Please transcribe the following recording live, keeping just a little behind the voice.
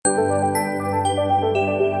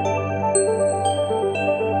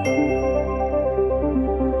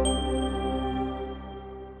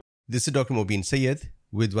This is Dr. Mobeen Sayed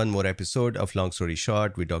with one more episode of Long Story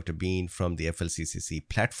Short with Dr. Bean from the FLCCC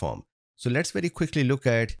platform. So let's very quickly look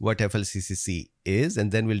at what FLCCC is,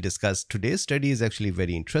 and then we'll discuss. Today's study is actually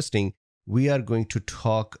very interesting. We are going to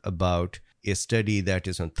talk about a study that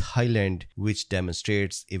is on Thailand, which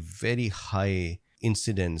demonstrates a very high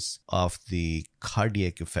incidence of the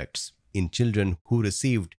cardiac effects in children who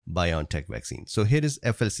received BioNTech vaccine. So here is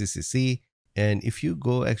FLCCC. And if you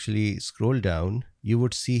go actually scroll down, you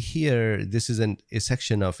would see here, this is a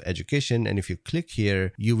section of education. And if you click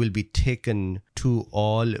here, you will be taken to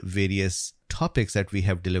all various topics that we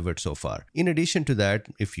have delivered so far. In addition to that,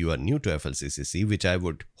 if you are new to FLCCC, which I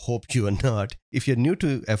would hope you are not, if you're new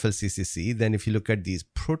to FLCCC, then if you look at these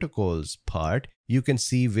protocols part, you can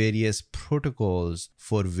see various protocols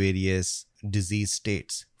for various disease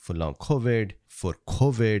states, for long COVID, for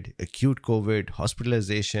COVID, acute COVID,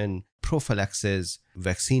 hospitalization, prophylaxis,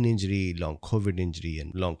 vaccine injury, long COVID injury,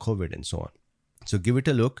 and long COVID, and so on. So give it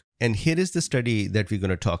a look. And here is the study that we're going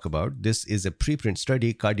to talk about. This is a preprint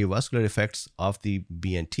study, cardiovascular effects of the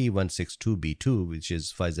BNT162b2, which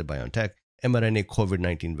is Pfizer-BioNTech mRNA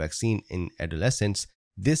COVID-19 vaccine in adolescents.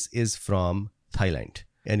 This is from Thailand.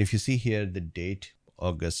 And if you see here, the date,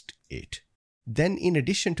 August 8. Then in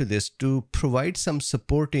addition to this, to provide some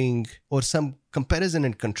supporting or some comparison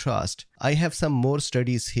and contrast, I have some more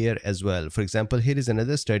studies here as well. For example, here is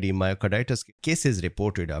another study, myocarditis cases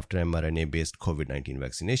reported after mRNA-based COVID-19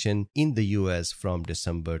 vaccination in the US from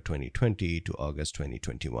December 2020 to August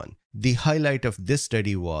 2021. The highlight of this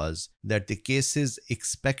study was that the cases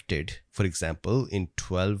expected, for example, in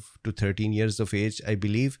 12 to 13 years of age, I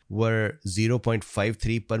believe, were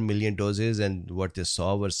 0.53 per million doses, and what they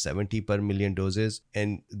saw was 70 per million doses,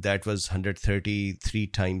 and that was 133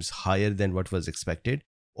 times higher than what was expected.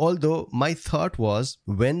 Although my thought was,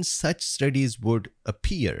 when such studies would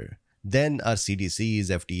appear, then our CDCs,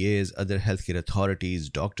 FDAs, other healthcare authorities,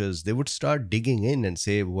 doctors, they would start digging in and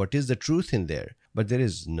say, what is the truth in there? But there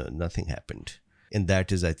is nothing happened. And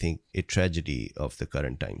that is, I think, a tragedy of the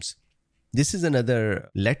current times. This is another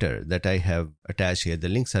letter that I have attached here. The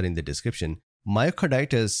links are in the description.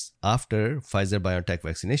 Myocarditis after Pfizer-BioNTech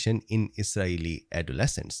vaccination in Israeli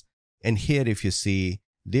adolescents. And here, if you see,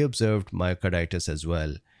 they observed myocarditis as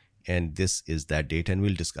well. And this is that data, and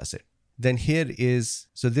we'll discuss it. Then here is,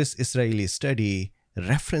 so this Israeli study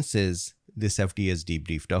references this FDA's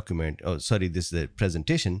debrief document. Oh, sorry, this is a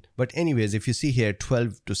presentation. But anyways, if you see here,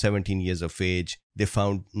 12 to 17 years of age, they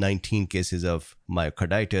found 19 cases of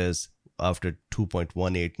myocarditis after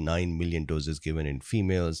 2.189 million doses given in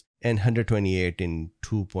females and 128 in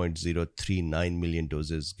 2.039 million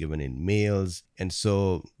doses given in males. And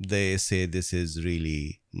so they say this is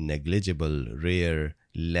really negligible, rare,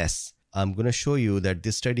 less. I'm going to show you that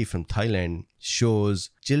this study from Thailand shows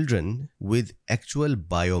children with actual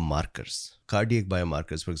biomarkers, cardiac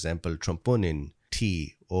biomarkers, for example, troponin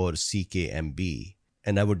T or CKMB.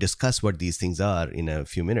 And I will discuss what these things are in a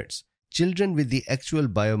few minutes. Children with the actual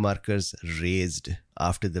biomarkers raised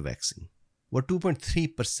after the vaccine were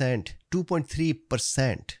 2.3%.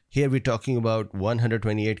 2.3%. Here we're talking about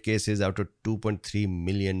 128 cases out of 2.3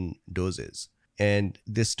 million doses. And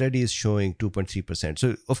this study is showing 2.3%.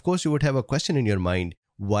 So, of course, you would have a question in your mind.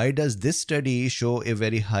 Why does this study show a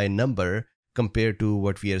very high number compared to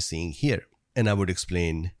what we are seeing here? And I would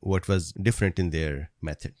explain what was different in their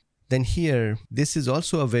method. Then here, this is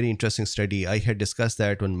also a very interesting study. I had discussed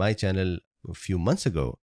that on my channel a few months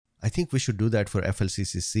ago. I think we should do that for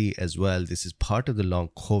FLCCC as well. This is part of the long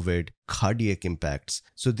COVID cardiac impacts.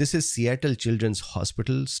 So this is Seattle Children's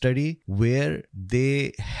Hospital study where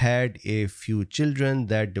they had a few children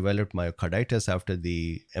that developed myocarditis after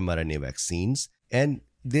the mRNA vaccines. And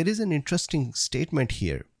there is an interesting statement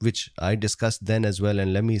here, which I discussed then as well.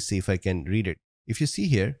 And let me see if I can read it. If you see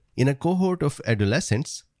here, in a cohort of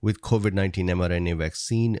adolescents with COVID-19 mRNA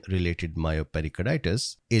vaccine-related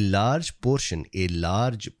myopericarditis, a large portion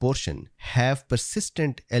have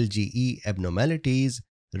persistent LGE abnormalities,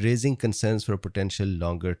 raising concerns for potential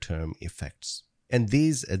longer-term effects. And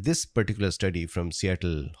this particular study from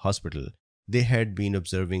Seattle Hospital, they had been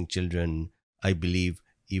observing children, I believe,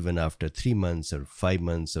 even after 3 months or 5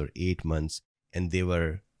 months or 8 months, and they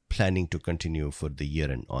were planning to continue for the year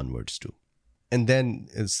and onwards too. And then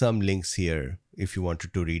some links here if you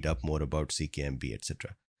wanted to read up more about CKMB,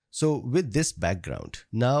 etc. So with this background,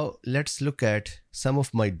 now let's look at some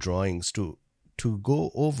of my drawings to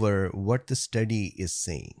go over what the study is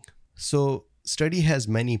saying. So study has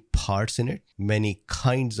many parts in it, many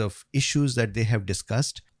kinds of issues that they have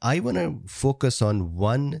discussed. I want to focus on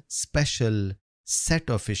one special set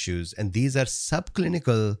of issues, and these are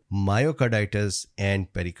subclinical myocarditis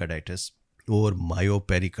and pericarditis. or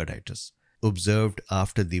myopericarditis observed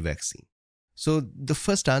after the vaccine? So the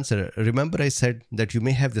first answer, remember I said that you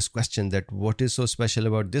may have this question that what is so special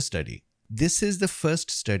about this study? This is the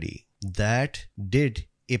first study that did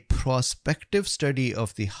a prospective study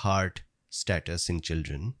of the heart status in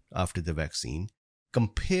children after the vaccine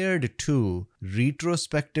compared to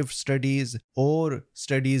retrospective studies or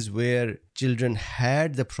studies where children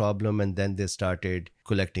had the problem and then they started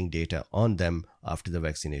collecting data on them after the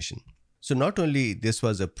vaccination. So not only this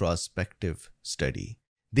was a prospective study,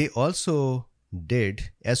 they also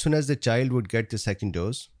did, as soon as the child would get the second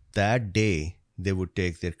dose, that day they would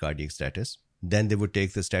take their cardiac status. Then they would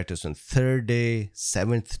take the status on 3rd day,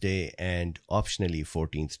 7th day, and optionally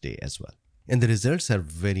 14th day as well. And the results are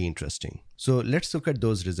very interesting. So let's look at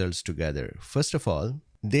those results together. First of all,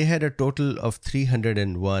 they had a total of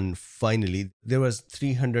 301. Finally, there was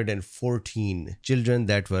 314 children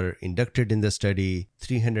that were inducted in the study.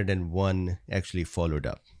 301 actually followed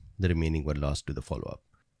up. The remaining were lost to the follow-up.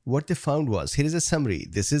 What they found was, here is a summary.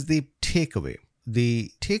 This is the takeaway.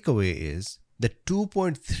 The takeaway is that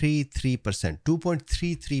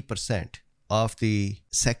 2.33% of the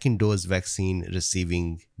second dose vaccine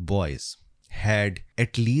receiving boys had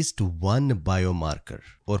at least one biomarker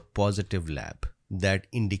or positive lab that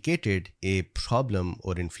indicated a problem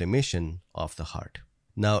or inflammation of the heart.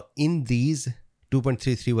 Now, in these,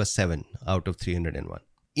 2.33 was 7 out of 301.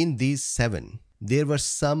 In these 7, there were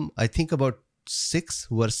some, I think about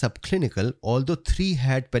 6 were subclinical, although 3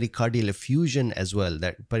 had pericardial effusion as well.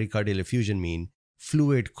 That pericardial effusion means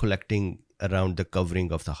fluid collecting around the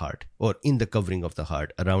covering of the heart or in the covering of the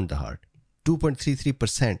heart, around the heart.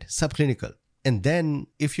 2.33% subclinical. And then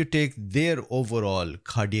if you take their overall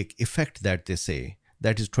cardiac effect that they say,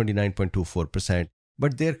 that is 29.24%.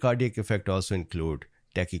 But their cardiac effect also include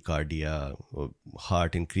tachycardia, or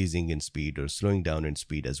heart increasing in speed or slowing down in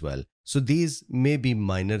speed as well. So these may be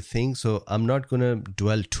minor things. So I'm not going to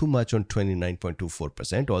dwell too much on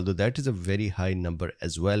 29.24%, although that is a very high number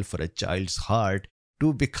as well for a child's heart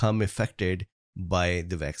to become affected by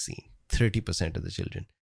the vaccine, 30% of the children.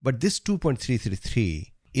 But this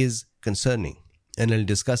 2.333 is concerning, and I'll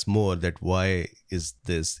discuss more that why is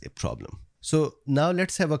this a problem. So now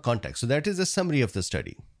let's have a context. So that is a summary of the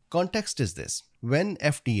study. Context is this. When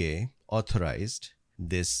FDA authorized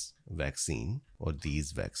this vaccine or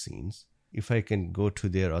these vaccines, if I can go to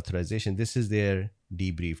their authorization, this is their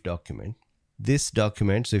debrief document. This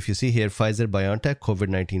document, so if you see here, Pfizer-BioNTech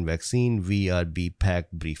COVID-19 vaccine VRB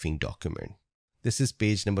PAC briefing document. This is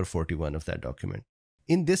page number 41 of that document.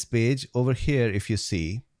 In this page over here, if you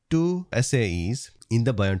see 2 SAEs in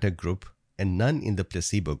the BioNTech group and none in the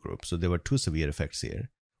placebo group, so there were 2 severe effects here,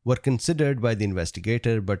 were considered by the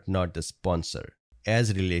investigator but not the sponsor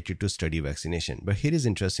as related to study vaccination. But here is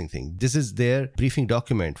interesting thing. This is their briefing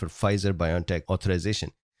document for Pfizer-BioNTech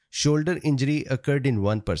authorization. Shoulder injury occurred in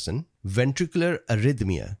 1 person. Ventricular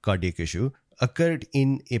arrhythmia, cardiac issue, occurred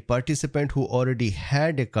in a participant who already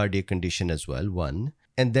had a cardiac condition as well, 1,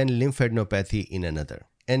 and then lymphadenopathy in another.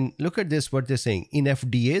 And look at this, what they're saying. In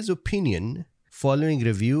FDA's opinion, following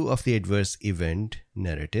review of the adverse event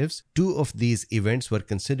narratives, 2 of these events were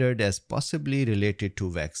considered as possibly related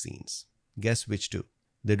to vaccines. Guess which 2?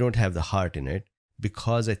 They don't have the heart in it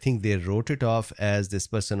because I think they wrote it off as this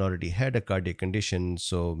person already had a cardiac condition,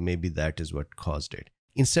 so maybe that is what caused it.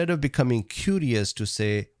 Instead of becoming curious to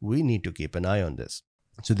say, we need to keep an eye on this.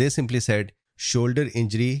 So they simply said, shoulder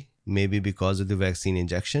injury may be because of the vaccine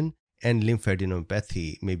injection and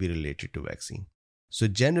lymphadenopathy may be related to vaccine. So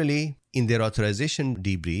generally, in their authorization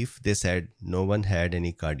debrief, they said no one had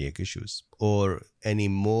any cardiac issues or any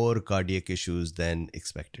more cardiac issues than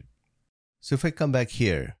expected. So if I come back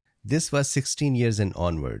here, this was 16 years and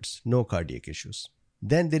onwards, no cardiac issues.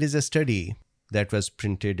 Then there is a study that was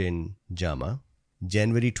printed in JAMA,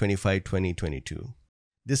 January 25, 2022.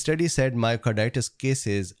 This study said myocarditis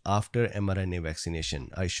cases after mRNA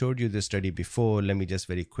vaccination. I showed you this study before. Let me just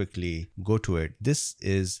very quickly go to it. This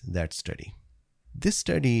is that study. This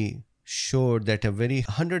study showed that a very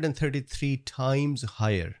 133 times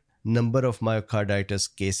higher number of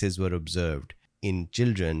myocarditis cases were observed in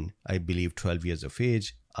children, I believe 12 years of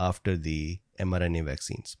age, after the mRNA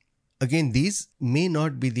vaccines. Again, these may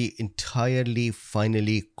not be the entirely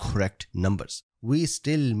finally correct numbers. We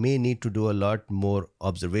still may need to do a lot more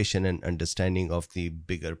observation and understanding of the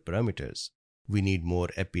bigger parameters. We need more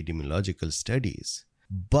epidemiological studies.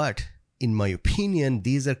 But in my opinion,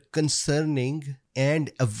 these are concerning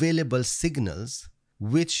and available signals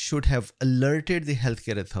which should have alerted the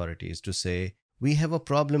healthcare authorities to say, we have a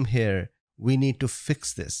problem here, we need to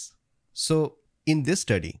fix this. So in this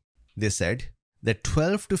study, they said that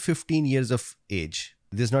 12 to 15 years of age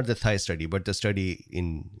This is not the Thai study, but the study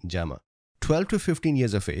in JAMA. 12 to 15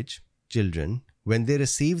 years of age, children, when they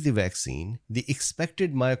receive the vaccine, the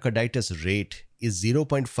expected myocarditis rate is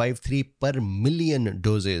 0.53 per million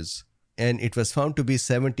doses. And it was found to be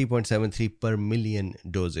 70.73 per million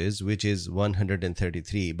doses, which is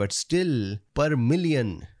 133, but still per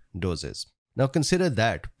million doses. Now consider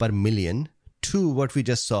that per million to what we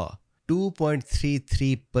just saw,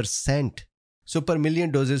 2.33%. So per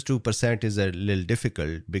million doses, 2% is a little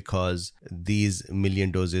difficult because these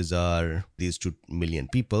million doses are these 2 million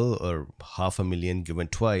people or 500,000 given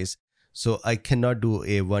twice. So I cannot do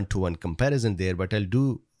a one-to-one comparison there, but I'll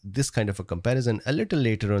do this kind of a comparison a little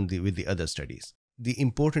later on with the other studies. The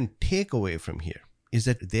important takeaway from here is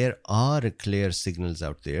that there are clear signals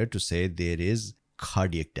out there to say there is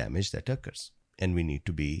cardiac damage that occurs. And we need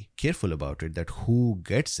to be careful about it, that who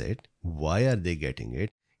gets it, why are they getting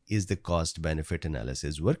it, is the cost-benefit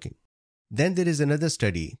analysis working? Then there is another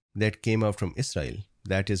study that came out from Israel,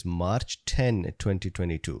 that is March 10,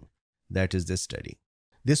 2022. That is this study.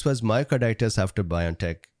 This was myocarditis after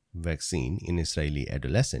BioNTech vaccine in Israeli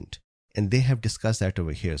adolescent. And they have discussed that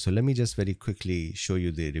over here. So let me just very quickly show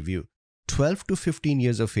you the review. 12 to 15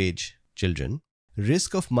 years of age children,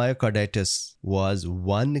 risk of myocarditis was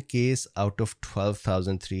 1 case out of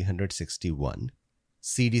 12,361.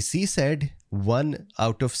 CDC said 1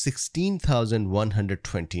 out of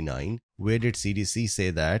 16,129. Where did CDC say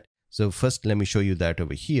that? So first, let me show you that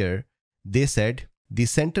over here. They said the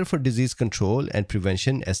Center for Disease Control and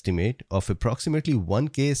Prevention estimate of approximately 1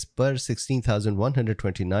 case per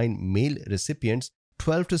 16,129 male recipients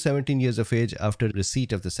 12 to 17 years of age after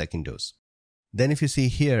receipt of the second dose. Then if you see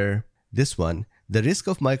here, this one, the risk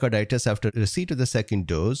of myocarditis after receipt of the second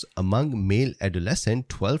dose among male adolescent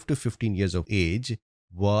 12 to 15 years of age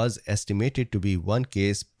was estimated to be 1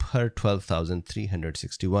 case per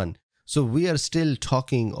 12,361. So we are still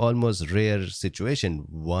talking almost rare situation,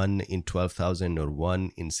 1 in 12,000 or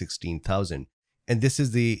 1 in 16,000. And this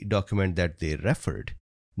is the document that they referred.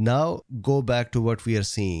 Now go back to what we are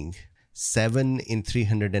seeing, 7 in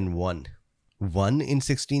 301, 1 in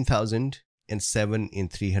 16,000 and 7 in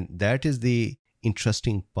 300. That is the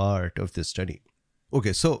interesting part of this study.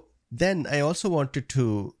 Okay, so then I also wanted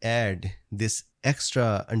to add this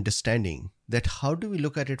extra understanding that how do we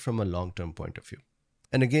look at it from a long-term point of view?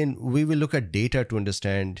 And again, we will look at data to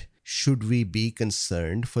understand, should we be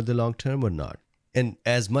concerned for the long term or not? And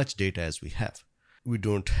as much data as we have. We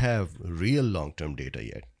don't have real long-term data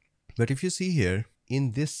yet. But if you see here,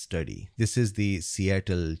 in this study, this is the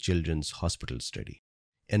Seattle Children's Hospital study.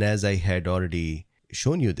 And as I had already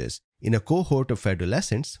shown you this, in a cohort of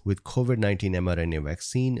adolescents with COVID-19 mRNA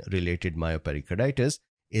vaccine-related myopericarditis,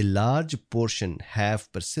 a large portion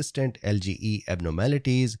have persistent LGE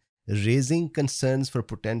abnormalities, raising concerns for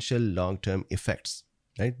potential long-term effects.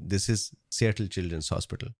 Right? This is Seattle Children's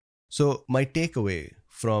Hospital. So my takeaway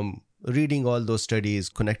from reading all those studies,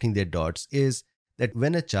 connecting their dots, is that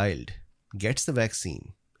when a child gets the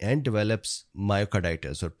vaccine and develops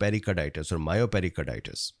myocarditis or pericarditis or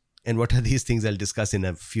myopericarditis, and what are these things I'll discuss in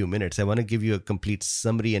a few minutes. I want to give you a complete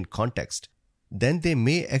summary and context. Then they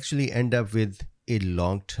may actually end up with a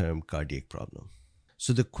long-term cardiac problem.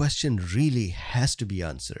 So the question really has to be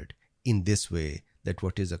answered in this way, that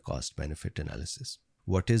what is a cost-benefit analysis?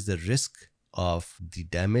 What is the risk of the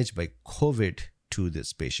damage by COVID to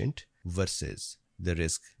this patient versus the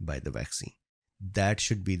risk by the vaccine? That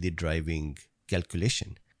should be the driving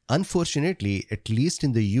calculation. Unfortunately, at least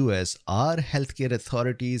in the US, our healthcare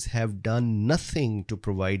authorities have done nothing to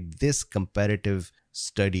provide this comparative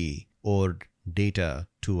study or data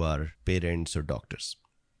to our parents or doctors.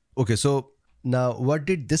 Okay, so now what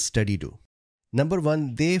did this study do? Number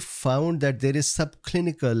one, they found that there is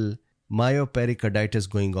subclinical myopericarditis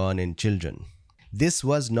going on in children. This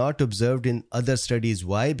was not observed in other studies.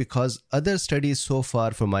 Why? Because other studies so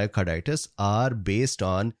far for myocarditis are based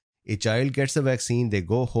on a child gets a vaccine, they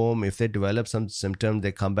go home, if they develop some symptom,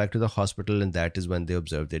 they come back to the hospital, and that is when they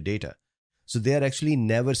observe their data. So they are actually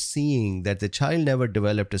never seeing that the child never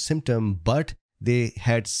developed a symptom, but they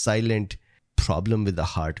had silent problem with the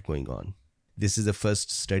heart going on. This is the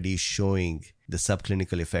first study showing the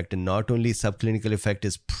subclinical effect. And not only subclinical effect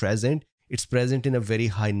is present, it's present in a very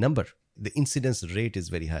high number. The incidence rate is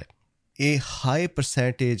very high. A high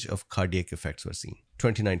percentage of cardiac effects were seen,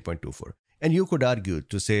 29.24. And you could argue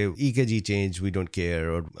to say EKG change, we don't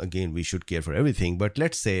care, or again, we should care for everything. But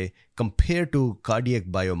let's say compared to cardiac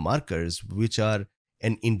biomarkers, which are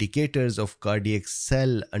an indicators of cardiac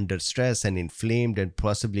cell under stress and inflamed and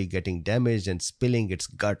possibly getting damaged and spilling its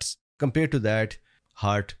guts, compared to that,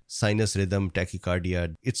 heart, sinus rhythm,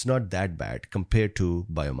 tachycardia, it's not that bad compared to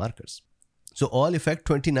biomarkers. So all effect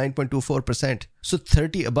 29.24%. So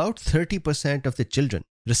about 30% of the children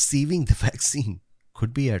receiving the vaccine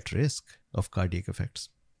could be at risk of cardiac effects.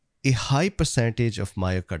 A high percentage of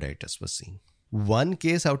myocarditis was seen. One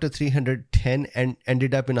case out of 310 and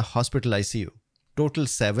ended up in a hospital ICU. Total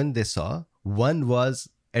 7 they saw. One was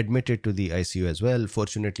admitted to the ICU as well.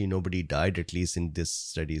 Fortunately, nobody died, at least in this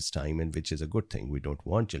study's time, and which is a good thing. We don't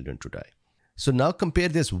want children to die. So now compare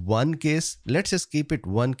this one case. Let's just keep it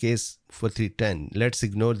one case for 310. Let's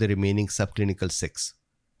ignore the remaining subclinical 6.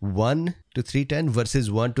 1 to 310 versus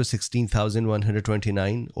 1 to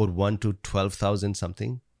 16,129 or 1 to 12,000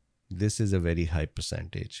 something. This is a very high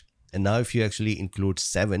percentage. And now if you actually include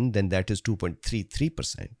 7, then that is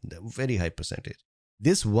 2.33%. Very high percentage.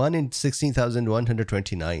 This 1 in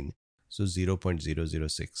 16,129, so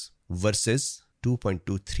 0.006 versus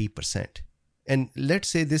 2.23%. And let's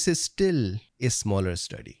say this is still a smaller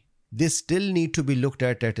study. This still need to be looked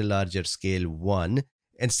at a larger scale, one.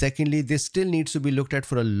 And secondly, this still needs to be looked at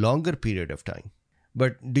for a longer period of time.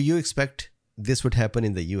 But do you expect this would happen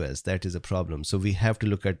in the US? That is a problem. So we have to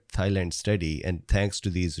look at Thailand study, and thanks to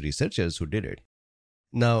these researchers who did it.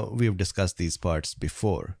 Now, we've discussed these parts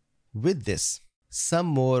before. With this, some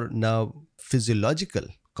more now physiological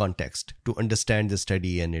context to understand the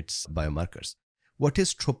study and its biomarkers. What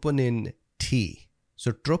is troponin T?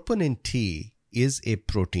 So troponin T is a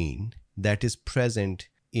protein that is present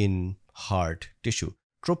in heart tissue.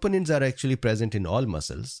 Troponins are actually present in all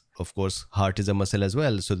muscles. Of course, heart is a muscle as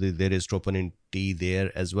well. So there is troponin T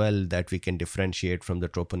there as well that we can differentiate from the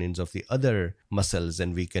troponins of the other muscles.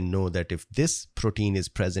 And we can know that if this protein is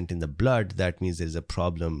present in the blood, that means there is a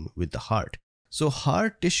problem with the heart. So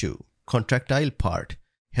heart tissue, contractile part,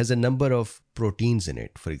 has a number of proteins in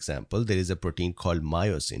it. For example, there is a protein called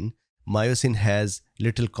myosin. Myosin has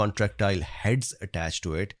little contractile heads attached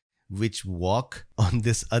to it, which walk on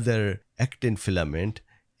this other actin filament,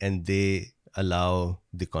 and they allow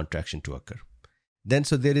the contraction to occur. Then,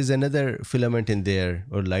 so there is another filament in there,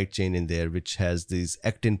 or light chain in there, which has these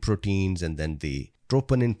actin proteins and then the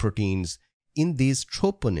troponin proteins. In these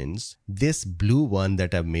troponins, this blue one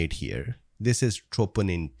that I've made here, this is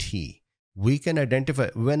troponin T. We can identify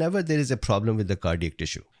whenever there is a problem with the cardiac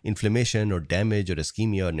tissue, inflammation or damage or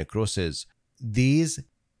ischemia or necrosis, these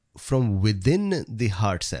from within the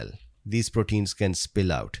heart cell, these proteins can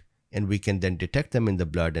spill out, and we can then detect them in the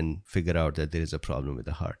blood and figure out that there is a problem with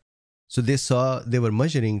the heart. So they were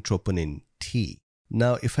measuring troponin T.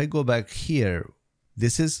 Now, if I go back here,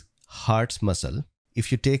 this is heart's muscle.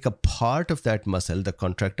 If you take a part of that muscle, the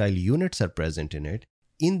contractile units are present in it.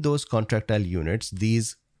 In those contractile units,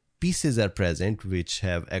 these pieces are present which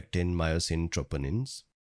have actin, myosin, troponins.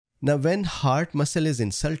 Now, when heart muscle is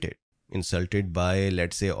insulted by,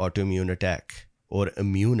 let's say, autoimmune attack or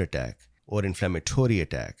immune attack or inflammatory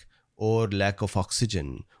attack or lack of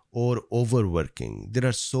oxygen or overworking, there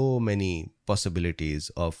are so many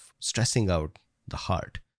possibilities of stressing out the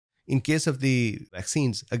heart. In case of the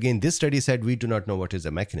vaccines, again, this study said we do not know what is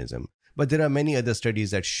the mechanism, but there are many other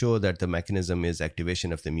studies that show that the mechanism is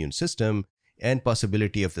activation of the immune system and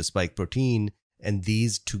possibility of the spike protein, and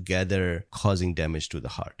these together causing damage to the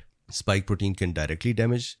heart. Spike protein can directly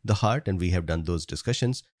damage the heart, and we have done those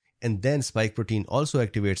discussions. And then spike protein also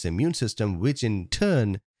activates the immune system, which in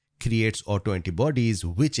turn creates autoantibodies,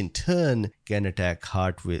 which in turn can attack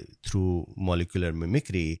heart through molecular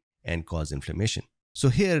mimicry and cause inflammation. So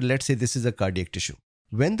here, let's say this is a cardiac tissue.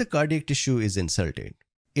 When the cardiac tissue is insulted,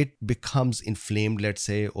 it becomes inflamed, let's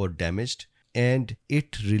say, or damaged, and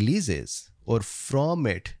it releases, or from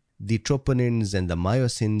it, the troponins and the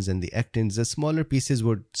myosins and the actins, the smaller pieces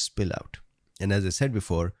would spill out. And as I said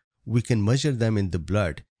before, we can measure them in the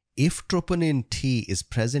blood. If troponin T is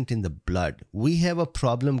present in the blood, we have a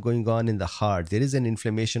problem going on in the heart. There is an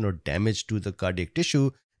inflammation or damage to the cardiac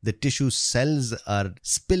tissue. The tissue cells are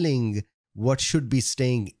spilling. What should be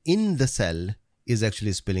staying in the cell is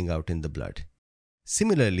actually spilling out in the blood.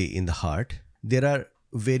 Similarly, in the heart, there are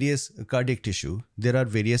various cardiac tissue. There are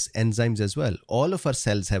various enzymes as well. All of our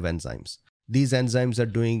cells have enzymes. These enzymes are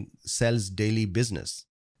doing cells' daily business.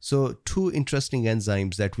 So two interesting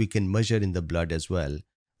enzymes that we can measure in the blood as well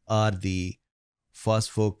are the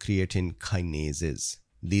phosphocreatine kinases.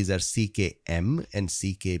 These are CKM and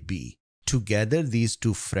CKB. Together, these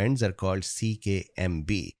two friends are called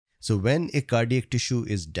CKMB. So when a cardiac tissue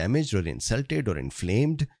is damaged or insulted or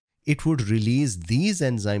inflamed, it would release these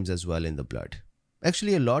enzymes as well in the blood.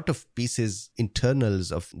 Actually, a lot of pieces,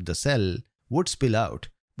 internals of the cell would spill out,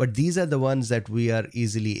 but these are the ones that we are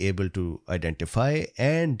easily able to identify,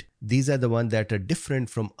 and these are the ones that are different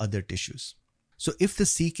from other tissues. So if the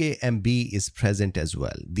CKMB is present as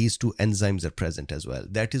well, these two enzymes are present as well,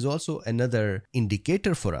 that is also another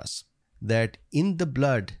indicator for us that in the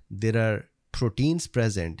blood there are proteins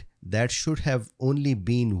present that should have only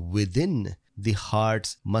been within the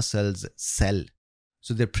heart's muscles cell.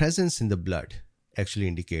 So their presence in the blood actually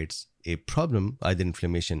indicates a problem, either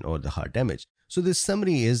inflammation or the heart damage. So the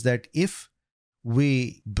summary is that if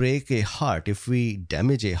we break a heart, if we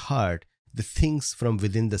damage a heart, the things from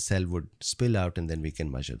within the cell would spill out and then we can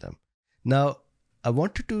measure them. Now, I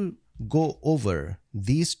wanted to go over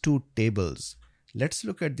these two tables. Let's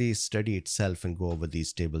look at the study itself and go over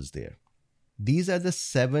these tables there. These are the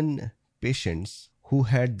 7 patients who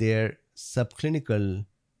had their subclinical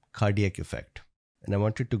cardiac effect. And I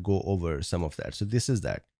wanted to go over some of that. So this is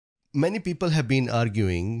that. Many people have been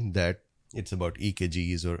arguing that it's about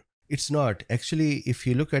EKGs or it's not. Actually, if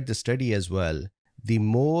you look at the study as well, the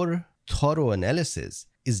more thorough analysis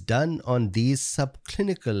is done on these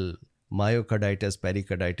subclinical myocarditis,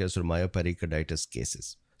 pericarditis, or myopericarditis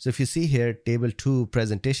cases. So if you see here, table 2,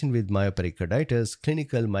 presentation with myopericarditis,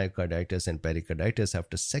 clinical myocarditis and pericarditis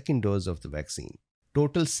after second dose of the vaccine.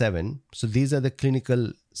 Total 7. So these are the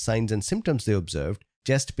clinical signs and symptoms they observed.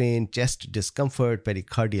 Chest pain, chest discomfort,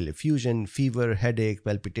 pericardial effusion, fever, headache,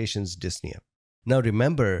 palpitations, dyspnea. Now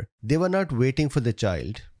remember, they were not waiting for the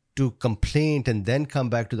child to complain and then come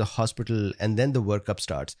back to the hospital and then the workup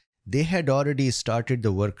starts. They had already started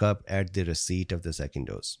the workup at the receipt of the second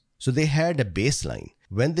dose. So they had a baseline.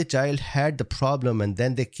 When the child had the problem and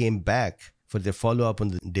then they came back for their follow-up on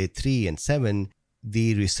the day 3 and 7,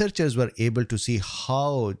 the researchers were able to see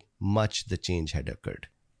how much the change had occurred.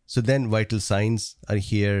 So then vital signs are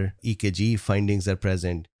here, EKG findings are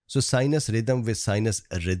present. So sinus rhythm with sinus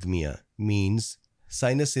arrhythmia means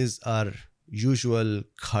sinuses are usual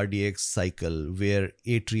cardiac cycle where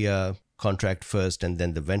atria contract first and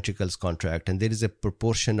then the ventricles contract, and there is a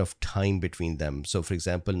proportion of time between them. So for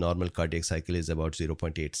example, normal cardiac cycle is about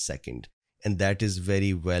 0.8 second, and that is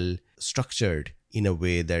very well structured in a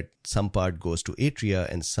way that some part goes to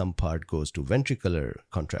atria and some part goes to ventricular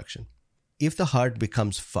contraction. If the heart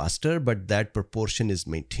becomes faster but that proportion is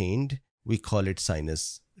maintained, we call it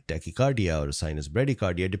sinus tachycardia or sinus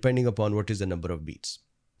bradycardia, depending upon what is the number of beats.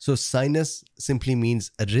 So sinus simply means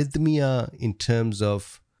arrhythmia in terms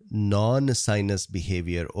of non-sinus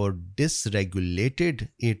behavior or dysregulated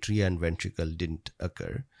atria and ventricle didn't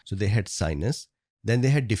occur. So they had sinus. Then they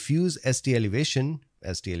had diffuse ST elevation.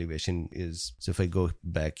 ST elevation is, so if I go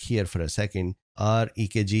back here for a second, our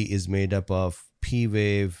EKG is made up of P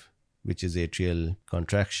wave, which is atrial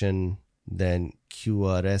contraction, then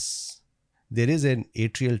QRS. There is an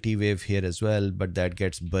atrial T wave here as well, but that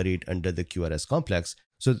gets buried under the QRS complex.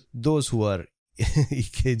 So those who are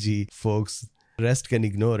EKG folks, rest can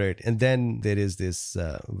ignore it. And then there is this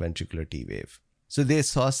ventricular T wave. So they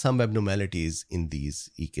saw some abnormalities in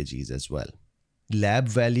these EKGs as well. Lab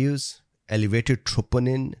values, elevated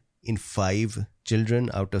troponin in 5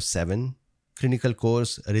 children out of 7. Clinical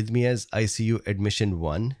course, arrhythmias, ICU admission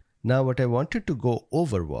 1. Now what I wanted to go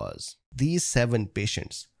over was these 7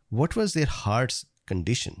 patients. What was their heart's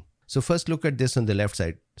condition? So first look at this on the left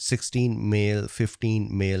side. 16 male,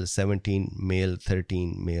 15 male, 17 male,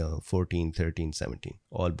 13 male, 14, 13, 17.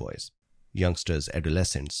 All boys, youngsters,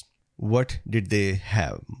 adolescents. What did they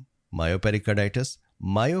have? Myopericarditis.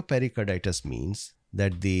 Myopericarditis means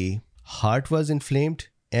that the heart was inflamed,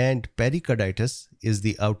 and pericarditis is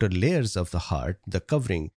the outer layers of the heart, the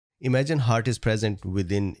covering. Imagine heart is present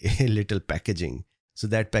within a little packaging. So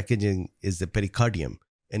that packaging is the pericardium.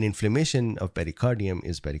 An inflammation of pericardium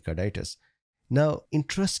is pericarditis. Now,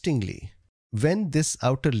 interestingly, when this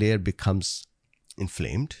outer layer becomes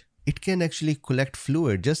inflamed, it can actually collect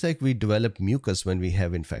fluid, just like we develop mucus when we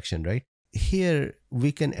have infection, right? Here,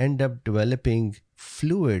 we can end up developing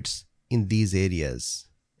fluids in these areas,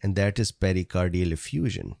 and that is pericardial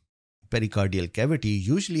effusion. Pericardial cavity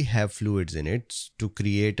usually have fluids in it to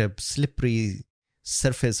create a slippery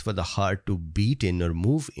surface for the heart to beat in or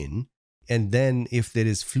move in. And then if there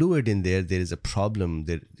is fluid in there, there is a problem.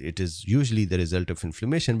 It is usually the result of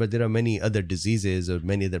inflammation, but there are many other diseases or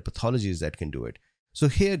many other pathologies that can do it. So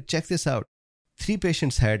here, check this out. 3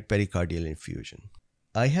 patients had pericardial effusion.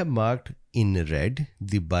 I have marked in red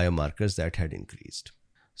the biomarkers that had increased.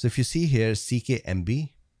 So if you see here,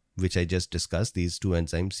 CKMB, which I just discussed, these 2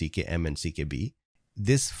 enzymes, CKM and CKB.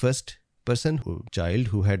 This first child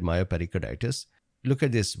who had myopericarditis, look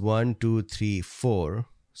at this, 1, 2, 3, 4.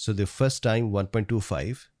 So the first time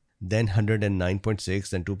 1.25, then 109.6,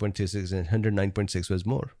 then 2.36, and 109.6 was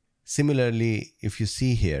more. Similarly, if you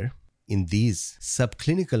see here, in these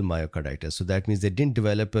subclinical myocarditis. So that means they didn't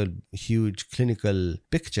develop a huge clinical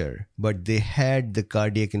picture, but they had the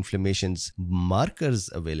cardiac inflammation's markers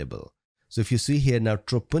available. So if you see here now,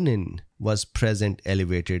 troponin was present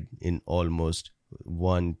elevated in almost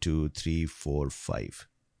 1, 2, 3, 4, 5.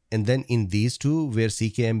 And then in these two, where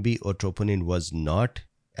CKMB or troponin was not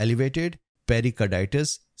elevated,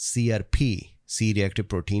 pericarditis, CRP, C-reactive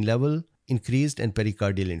protein level, increased and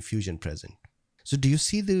pericardial infusion present. So do you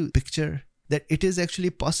see the picture? That it is actually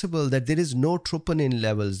possible that there is no troponin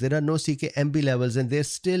levels, there are no CKMB levels, and there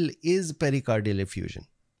still is pericardial effusion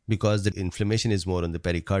because the inflammation is more on the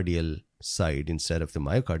pericardial side instead of the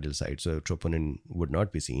myocardial side. So troponin would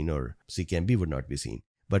not be seen or CKMB would not be seen,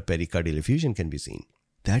 but pericardial effusion can be seen.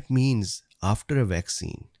 That means after a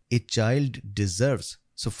vaccine, a child deserves,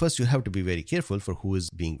 so first you have to be very careful for who is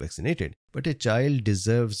being vaccinated, but a child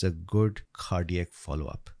deserves a good cardiac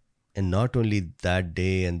follow-up. And not only that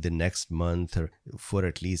day and the next month or for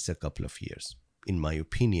at least a couple of years. In my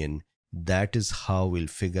opinion, that is how we'll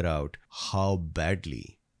figure out how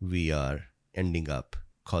badly we are ending up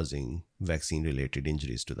causing vaccine-related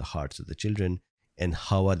injuries to the hearts of the children and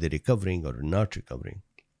how are they recovering or not recovering.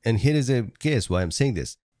 And here is a case why I'm saying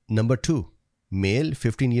this. Number 2, male,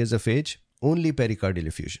 15 years of age, only pericardial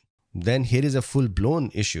effusion. Then here is a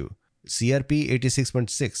full-blown issue. CRP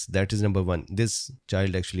 86.6, that is number 1. This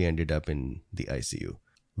child actually ended up in the ICU.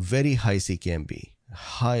 Very high CKMB.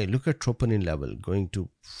 High, look at troponin level going to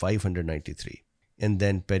 593. And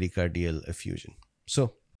then pericardial effusion.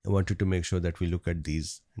 So I wanted to make sure that we look at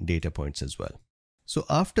these data points as well. So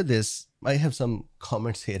after this, I have some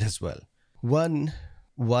comments here as well. One,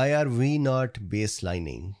 why are we not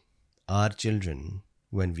baselining our children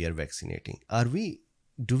when we are vaccinating?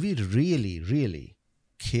 Do we really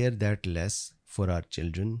care that less for our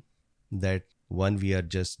children? That one, we are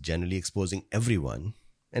just generally exposing everyone.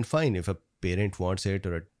 And fine, if a parent wants it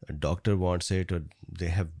or a doctor wants it or they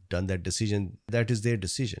have done that decision, that is their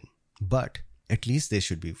decision. But at least there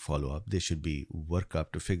should be follow-up. There should be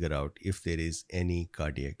workup to figure out if there is any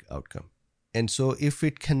cardiac outcome. And so if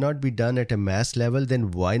it cannot be done at a mass level,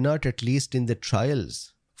 then why not at least in the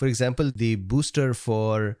trials? For example, the booster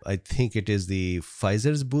for, I think it is the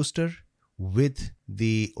Pfizer's booster with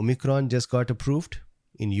the Omicron just got approved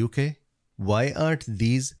in UK. Why aren't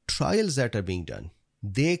these trials that are being done?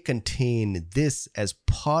 They contain this as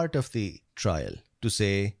part of the trial to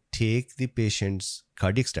say, take the patient's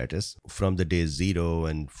cardiac status from the days 0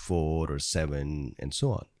 and 4 or 7 and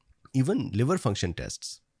so on. Even liver function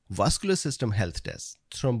tests, vascular system health tests,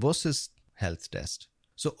 thrombosis health test.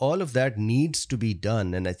 So all of that needs to be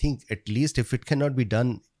done. And I think at least if it cannot be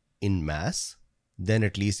done in mass, then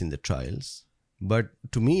at least in the trials. But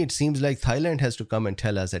to me, it seems like Thailand has to come and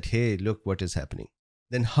tell us that, hey, look what is happening.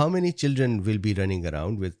 Then how many children will be running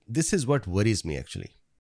around with, this is what worries me actually,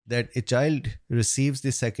 that a child receives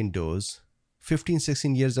the second dose, 15,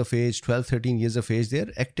 16 years of age, 12, 13 years of age,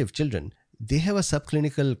 they're active children. They have a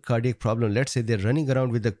subclinical cardiac problem. Let's say they're running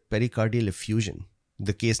around with a pericardial effusion,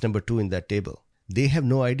 the case number 2 in that table. They have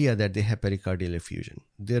no idea that they have pericardial effusion.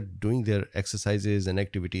 They're doing their exercises and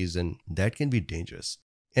activities, and that can be dangerous.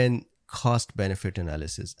 And cost-benefit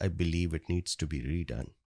analysis, I believe it needs to be redone.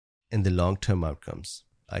 And the long-term outcomes,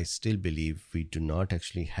 I still believe we do not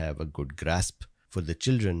actually have a good grasp for the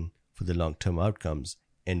children, for the long-term outcomes,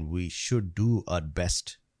 and we should do our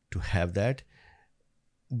best to have that.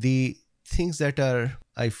 The things that are,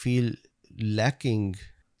 I feel, lacking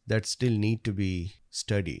that still need to be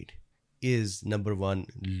studied is number 1,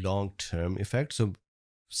 long-term effect. So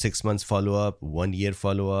 6 months follow-up, 1 year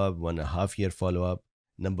follow-up, 1.5 year follow-up,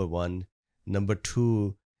 number 1. Number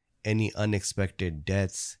 2, any unexpected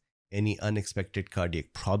deaths, any unexpected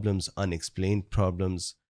cardiac problems, unexplained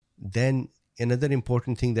problems. Then another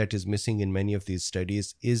important thing that is missing in many of these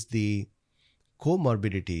studies is the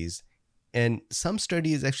comorbidities. And some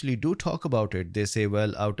studies actually do talk about it. They say,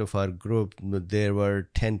 well, out of our group, there were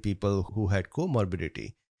 10 people who had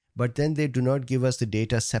comorbidity. But then they do not give us the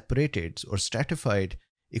data separated or stratified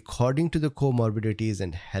according to the comorbidities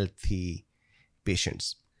and healthy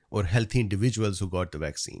patients or healthy individuals who got the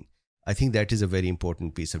vaccine. I think that is a very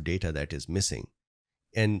important piece of data that is missing.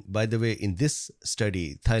 And by the way, in this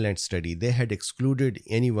study, Thailand study, they had excluded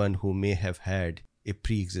anyone who may have had a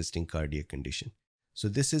pre-existing cardiac condition. So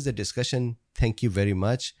this is the discussion. Thank you very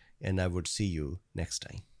much, and I would see you next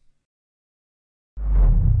time.